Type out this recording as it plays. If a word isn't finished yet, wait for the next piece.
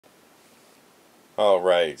All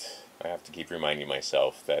right. I have to keep reminding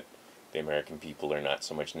myself that the American people are not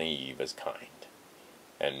so much naive as kind.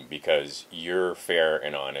 And because you're fair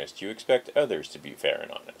and honest, you expect others to be fair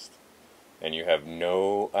and honest. And you have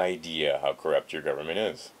no idea how corrupt your government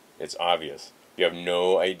is. It's obvious. You have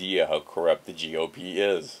no idea how corrupt the GOP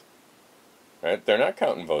is. Right? They're not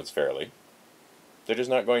counting votes fairly. They're just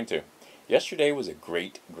not going to. Yesterday was a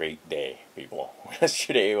great, great day, people.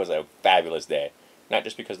 Yesterday was a fabulous day. Not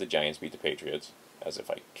just because the Giants beat the Patriots, as if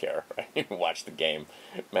I care. I watched the game,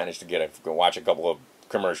 managed to watch a couple of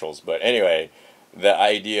commercials. But anyway, the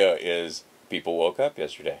idea is people woke up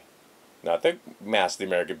yesterday. Not the mass of the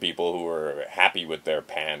American people who were happy with their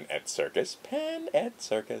pan et circus. Pan et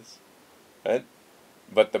circus. Right?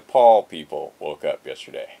 But the Paul people woke up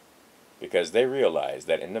yesterday because they realized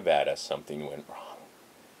that in Nevada something went wrong.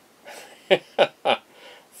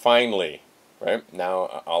 Finally, right?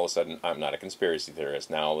 Now, all of a sudden, I'm not a conspiracy theorist.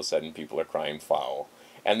 Now, all of a sudden, people are crying foul.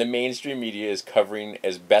 And the mainstream media is covering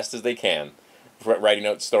as best as they can, writing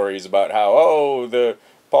out stories about how, oh, the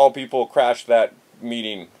Paul people crashed that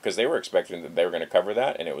meeting, because they were expecting that they were going to cover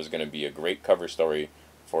that, and it was going to be a great cover story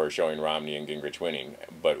for showing Romney and Gingrich winning.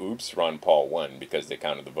 But oops, Ron Paul won because they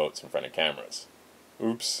counted the votes in front of cameras.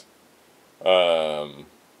 Oops.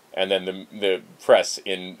 And then the press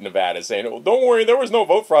in Nevada saying, oh, don't worry, there was no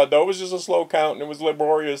vote fraud, though. It was just a slow count, and it was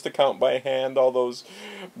laborious to count by hand all those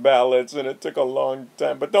ballots, and it took a long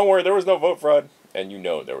time. But don't worry, there was no vote fraud. And you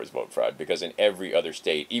know there was vote fraud, because in every other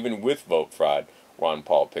state, even with vote fraud, Ron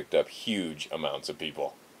Paul picked up huge amounts of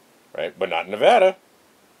people. Right? But not in Nevada.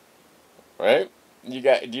 Right? Do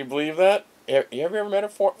you believe that? You ever met a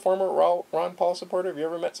former Ron Paul supporter? Have you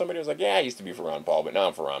ever met somebody who was like, yeah, I used to be for Ron Paul, but now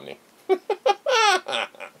I'm for Romney?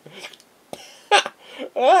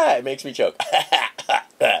 It makes me choke.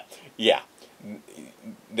 Yeah,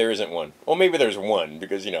 there isn't one. Well, maybe there's one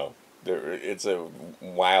because it's a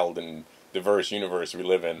wild and diverse universe we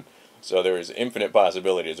live in. So there's infinite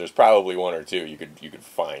possibilities. There's probably one or two you could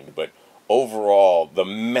find, but overall, the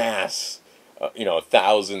mass,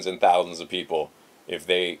 thousands and thousands of people, if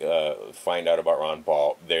they find out about Ron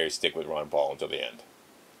Paul, they stick with Ron Paul until the end.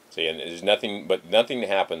 See, and there's nothing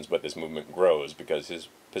happens, but this movement grows because his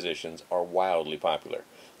positions are wildly popular.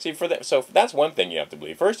 See, so that's one thing you have to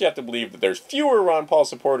believe. First, you have to believe that there's fewer Ron Paul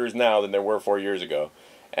supporters now than there were 4 years ago,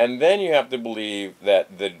 and then you have to believe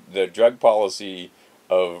that the drug policy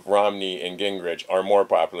of Romney and Gingrich are more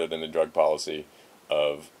popular than the drug policy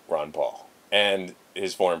of Ron Paul, and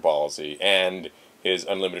his foreign policy, and his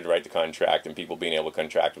unlimited right to contract, and people being able to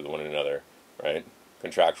contract with one another, right?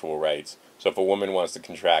 Contractual rights. So if a woman wants to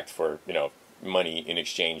contract for, money in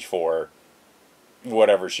exchange for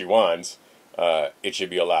whatever she wants, it should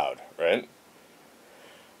be allowed, right?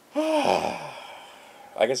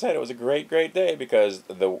 Like I said, it was a great, great day because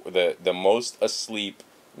the most asleep,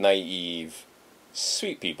 naive,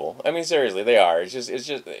 sweet people. I mean, seriously, they are.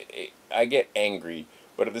 I get angry,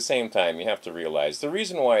 but at the same time, you have to realize the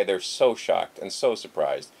reason why they're so shocked and so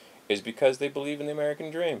surprised is because they believe in the American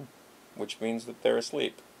dream, which means that they're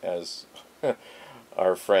asleep, as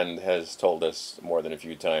our friend has told us more than a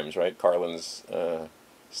few times, right? Carlin's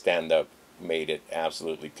stand-up made it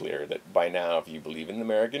absolutely clear that by now, if you believe in the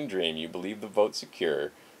American dream, you believe the vote's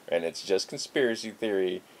secure, and it's just conspiracy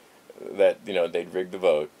theory that, they'd rig the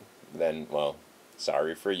vote, then, well,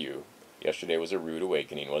 sorry for you. Yesterday was a rude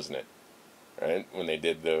awakening, wasn't it? Right? When they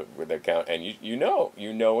did the count, and you know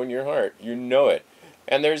in your heart, you know it.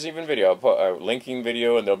 And there's even video, I'll put a linking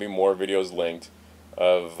video, and there'll be more videos linked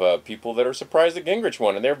of people that are surprised that Gingrich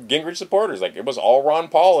won, and they're Gingrich supporters. Like, it was all Ron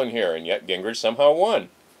Paul in here, and yet Gingrich somehow won.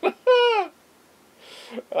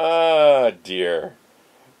 Ah, dear.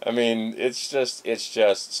 I mean, it's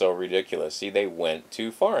just so ridiculous. See, they went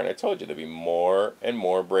too far, and I told you there'd be more and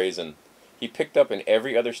more brazen. He picked up in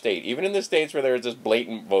every other state, even in the states where there was just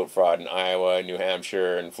blatant vote fraud in Iowa, New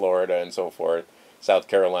Hampshire, and Florida, and so forth, South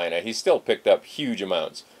Carolina. He still picked up huge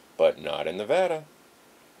amounts, but not in Nevada.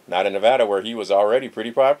 Not in Nevada, where he was already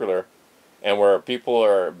pretty popular, and where people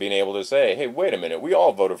are being able to say, hey, wait a minute, we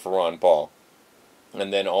all voted for Ron Paul.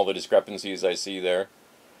 And then all the discrepancies I see there,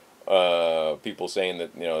 people saying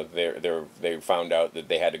that they found out that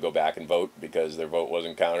they had to go back and vote because their vote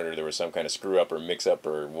wasn't counted, or there was some kind of screw up or mix up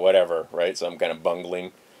or whatever, right? Some kind of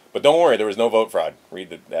bungling. But don't worry, there was no vote fraud.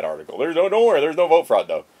 Read that article. Don't worry, there's no vote fraud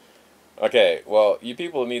though. Okay, well, you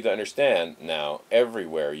people need to understand now,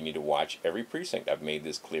 everywhere you need to watch every precinct. I've made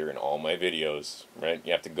this clear in all my videos, right?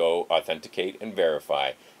 You have to go authenticate and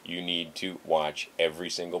verify. You need to watch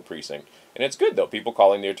every single precinct. And it's good, though. People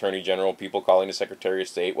calling the Attorney General, people calling the Secretary of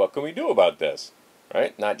State, what can we do about this?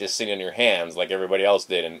 Right? Not just sitting on your hands like everybody else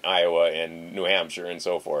did in Iowa and New Hampshire and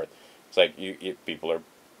so forth. It's like people are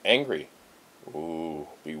angry. Ooh,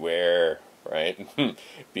 beware, right?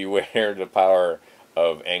 Beware the power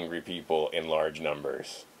of angry people in large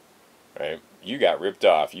numbers, right? You got ripped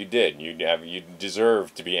off. You did. You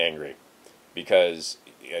deserve to be angry, because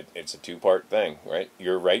it's a two-part thing, right?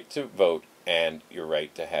 Your right to vote and your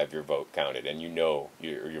right to have your vote counted, and you know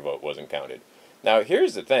your vote wasn't counted. Now,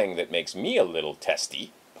 here's the thing that makes me a little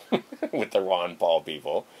testy with the Ron Paul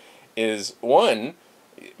people, is one,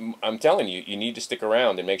 I'm telling you, you need to stick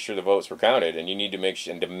around and make sure the votes were counted, and you need to make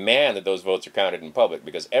sure and demand that those votes are counted in public,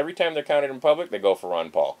 because every time they're counted in public, they go for Ron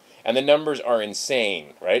Paul. And the numbers are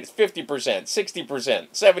insane, right? It's 50%, 60%,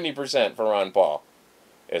 70% for Ron Paul.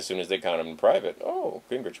 As soon as they count them in private, oh,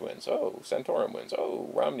 Gingrich wins, oh, Santorum wins, oh,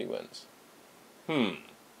 Romney wins.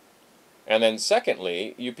 And then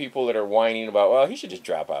secondly, you people that are whining about, well, he should just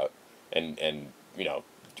drop out and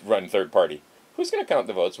run third party. Who's going to count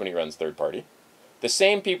the votes when he runs third party? The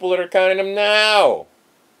same people that are counting them now.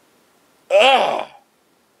 Ugh!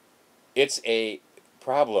 It's a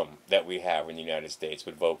problem that we have in the United States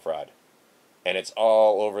with vote fraud. And it's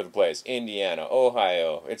all over the place. Indiana,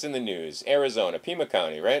 Ohio, it's in the news. Arizona, Pima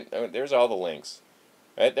County, right? I mean, there's all the links.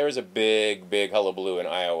 Right? There was a big hullabaloo in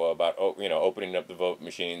Iowa about opening up the vote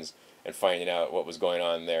machines and finding out what was going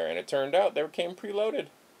on there. And it turned out they came preloaded.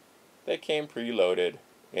 They came preloaded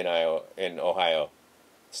in Ohio.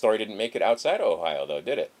 The story didn't make it outside of Ohio, though,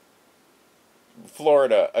 did it?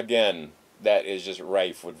 Florida, again, that is just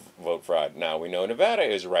rife with vote fraud. Now we know Nevada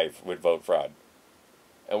is rife with vote fraud.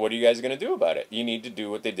 And what are you guys going to do about it? You need to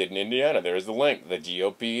do what they did in Indiana. There's the link. The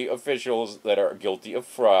GOP officials that are guilty of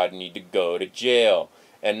fraud need to go to jail.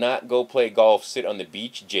 And not go play golf, sit on the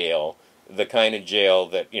beach jail. The kind of jail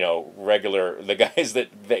that, the guys that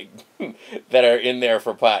that are in there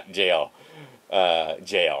for pot jail.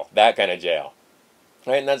 That kind of jail.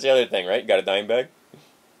 Right? And that's the other thing, right? Got a dime bag?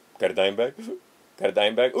 Got a dime bag? Got a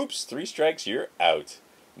dime bag? Oops, 3 strikes, you're out.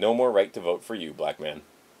 No more right to vote for you, black man.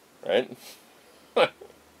 Right?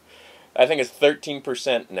 I think it's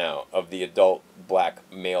 13% now of the adult black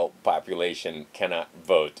male population cannot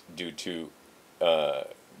vote due to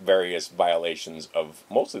various violations of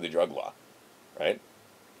mostly the drug law, right?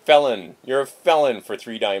 Felon. You're a felon for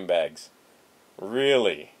 3 dime bags.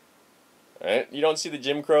 Really? Right? You don't see the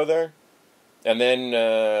Jim Crow there? And then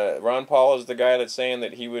Ron Paul is the guy that's saying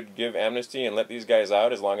that he would give amnesty and let these guys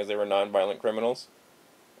out as long as they were nonviolent criminals.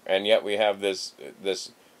 And yet we have this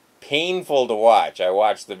painful to watch. I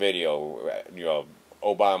watched the video,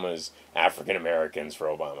 Obama's African Americans for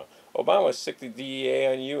Obama. Obama will stick the DEA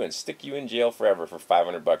on you and stick you in jail forever for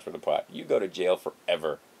 $500 for the pot. You go to jail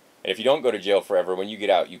forever. And if you don't go to jail forever, when you get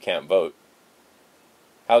out, you can't vote.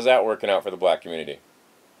 How's that working out for the black community?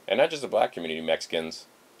 And not just the black community, Mexicans,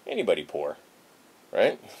 anybody poor,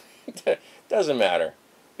 right? Doesn't matter.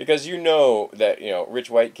 Because you know that, rich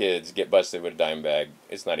white kids get busted with a dime bag.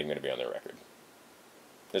 It's not even going to be on their record.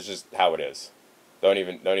 It's just how it is. Don't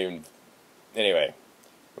even, anyway,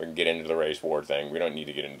 we can get into the race war thing. We don't need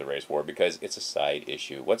to get into the race war because it's a side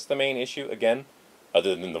issue. What's the main issue, again?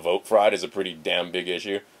 Other than the vote fraud is a pretty damn big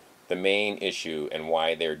issue. The main issue and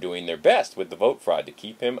why they're doing their best with the vote fraud to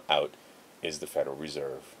keep him out is the Federal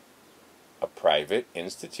Reserve. A private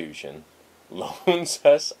institution loans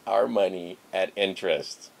us our money at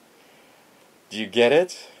interest. Do you get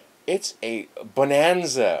it? It's a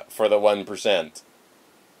bonanza for the 1%.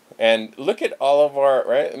 And look at all of our,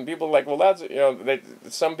 right? And people are like, well, that's,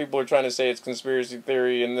 some people are trying to say it's conspiracy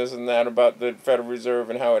theory and this and that about the Federal Reserve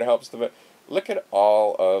and how it helps the... Look at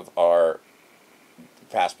all of our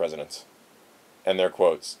past presidents and their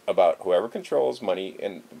quotes about whoever controls money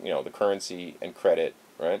and, the currency and credit,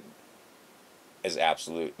 right, is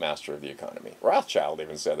absolute master of the economy. Rothschild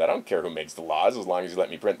even said that. I don't care who makes the laws as long as you let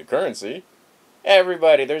me print the currency.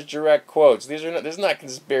 Everybody, there's direct quotes. This is not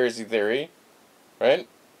conspiracy theory, right?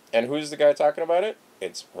 And who's the guy talking about it?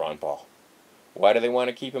 It's Ron Paul. Why do they want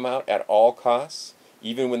to keep him out at all costs?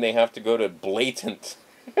 Even when they have to go to blatant,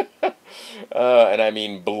 and I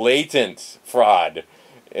mean blatant fraud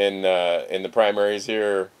in the primaries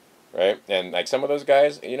here, right? And like some of those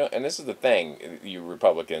guys, and this is the thing, you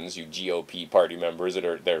Republicans, you GOP party members that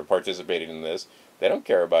are participating in this, they don't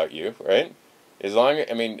care about you, right? As long,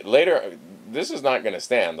 later, this is not going to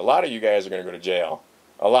stand. A lot of you guys are going to go to jail.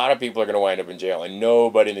 A lot of people are going to wind up in jail, and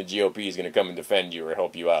nobody in the GOP is going to come and defend you or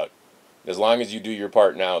help you out. As long as you do your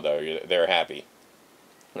part now, though, they're happy,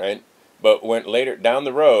 right? But when later down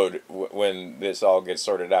the road, when this all gets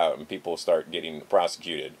sorted out and people start getting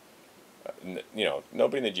prosecuted,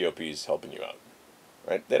 nobody in the GOP is helping you out,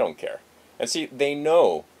 right? They don't care. And see, they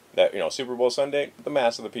know that Super Bowl Sunday, the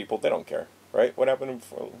mass of the people, they don't care, right? What happened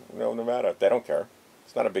in Nevada? They don't care.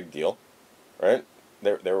 It's not a big deal, right?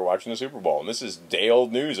 They were watching the Super Bowl, and this is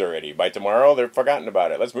day-old news already. By tomorrow, they're forgotten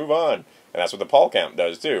about it. Let's move on. And that's what the Paul camp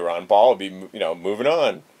does, too. Ron Paul will be, moving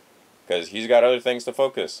on, because he's got other things to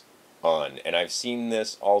focus on. And I've seen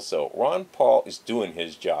this also. Ron Paul is doing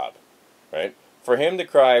his job, right? For him to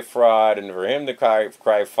cry fraud and for him to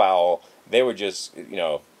cry foul, they would just,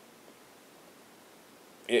 they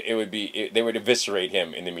would eviscerate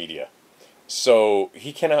him in the media. So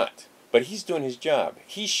he cannot. But he's doing his job.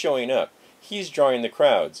 He's showing up. He's drawing the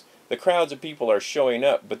crowds. The crowds of people are showing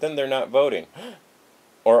up, but then they're not voting.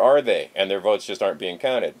 Or are they? And their votes just aren't being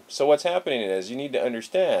counted. So what's happening is you need to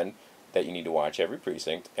understand that you need to watch every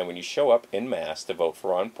precinct, and when you show up en masse to vote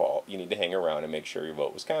for Ron Paul, you need to hang around and make sure your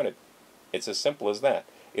vote was counted. It's as simple as that.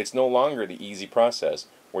 It's no longer the easy process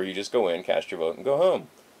where you just go in, cast your vote, and go home,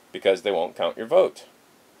 because they won't count your vote.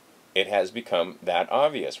 It has become that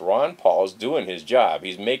obvious. Ron Paul's doing his job.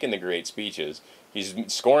 He's making the great speeches. He's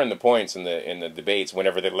scoring the points in the debates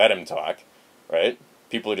whenever they let him talk, right?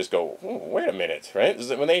 People just go, oh, wait a minute, right?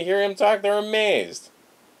 When they hear him talk, they're amazed,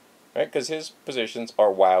 right? Because his positions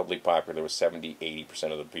are wildly popular with 70,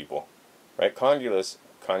 80% of the people, right? Congress.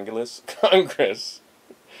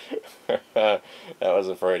 That was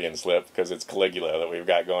a Freudian slip because it's Caligula that we've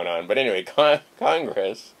got going on. But anyway,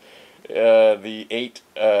 Congress, the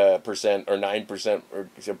 8% or 9%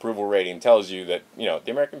 approval rating tells you that,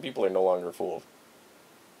 the American people are no longer fooled.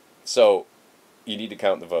 So you need to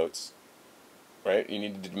count the votes, right? You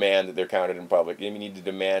need to demand that they're counted in public. You need to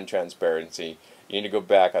demand transparency. You need to go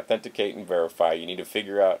back, authenticate, and verify. You need to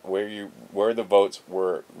figure out where the votes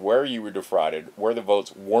were, where you were defrauded, where the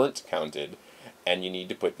votes weren't counted, and you need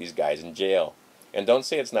to put these guys in jail. And don't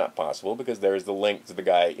say it's not possible, because there is the link to the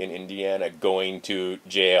guy in Indiana going to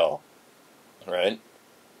jail, right?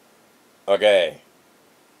 Okay.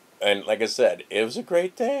 And like I said, it was a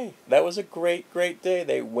great day. That was a great, great day.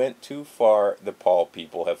 They went too far. The Paul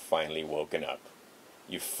people have finally woken up.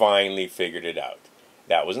 You finally figured it out.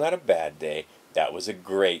 That was not a bad day. That was a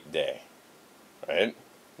great day, right?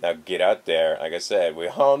 Now get out there. Like I said, we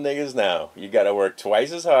all niggas now. You got to work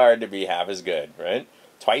twice as hard to be half as good, right?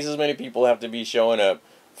 Twice as many people have to be showing up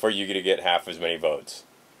for you to get half as many votes.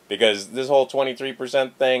 Because this whole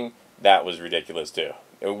 23% thing, that was ridiculous too.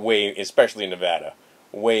 Especially in Nevada.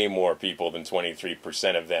 Way more people than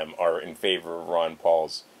 23% of them are in favor of Ron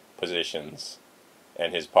Paul's positions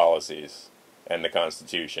and his policies and the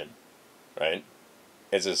Constitution, right?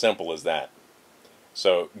 It's as simple as that.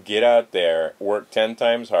 So get out there, work 10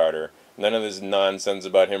 times harder. None of this nonsense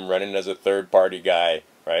about him running as a third-party guy,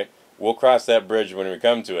 right? We'll cross that bridge when we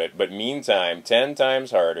come to it. But meantime, 10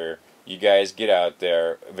 times harder. You guys get out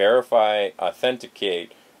there, verify,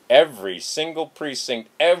 authenticate every single precinct,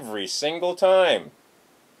 every single time.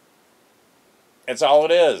 It's all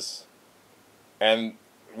it is. And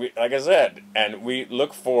like I said, and we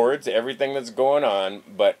look forward to everything that's going on,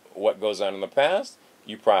 but what goes on in the past,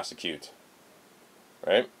 you prosecute.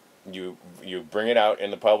 Right? You bring it out in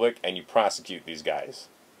the public and you prosecute these guys.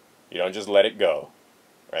 You don't just let it go.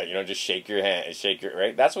 Right? You don't just shake your hand and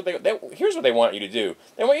right? That's what here's what they want you to do.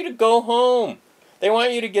 They want you to go home. They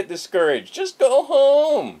want you to get discouraged. Just go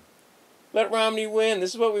home. Let Romney win.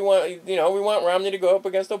 This is what we want. We want Romney to go up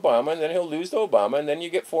against Obama, and then he'll lose to Obama, and then you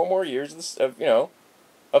get 4 more years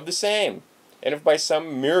of the same. And if by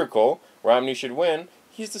some miracle Romney should win,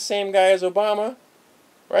 he's the same guy as Obama,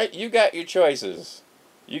 right? You got your choices.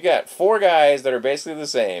 You got 4 guys that are basically the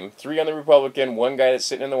same, 3 on the Republican, 1 guy that's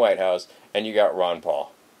sitting in the White House, and you got Ron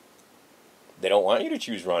Paul. They don't want you to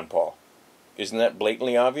choose Ron Paul. Isn't that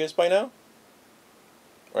blatantly obvious by now?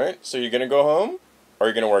 Right? So you're going to go home? Or are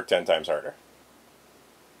you going to work 10 times harder?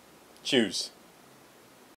 Choose.